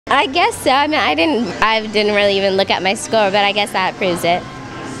I guess so. I mean, I didn't really even look at my score, but I guess that proves it.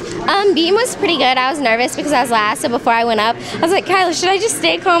 Beam was pretty good. I was nervous because I was last, so before I went up, I was like, Kyla, should I just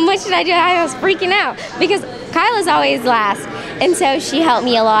stay calm? What should I do? I was freaking out because Kyla's always last, and so she helped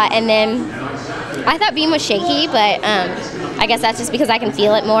me a lot. And then I thought beam was shaky, but I guess that's just because I can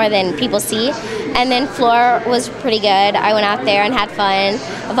feel it more than people see. And then floor was pretty good. I went out there and had fun.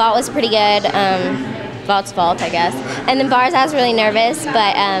 Vault was pretty good. Vault's vault, I guess. And then bars, I was really nervous,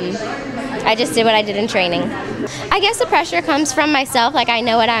 but I just did what I did in training. I guess the pressure comes from myself. Like, I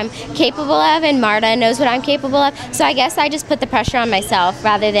know what I'm capable of, and Marta knows what I'm capable of. So I guess I just put the pressure on myself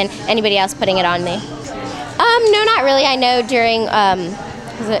rather than anybody else putting it on me. No, not really. I know during,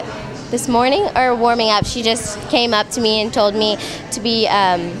 was it this morning or warming up, she just came up to me and told me to be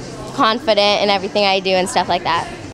confident in everything I do and stuff like that.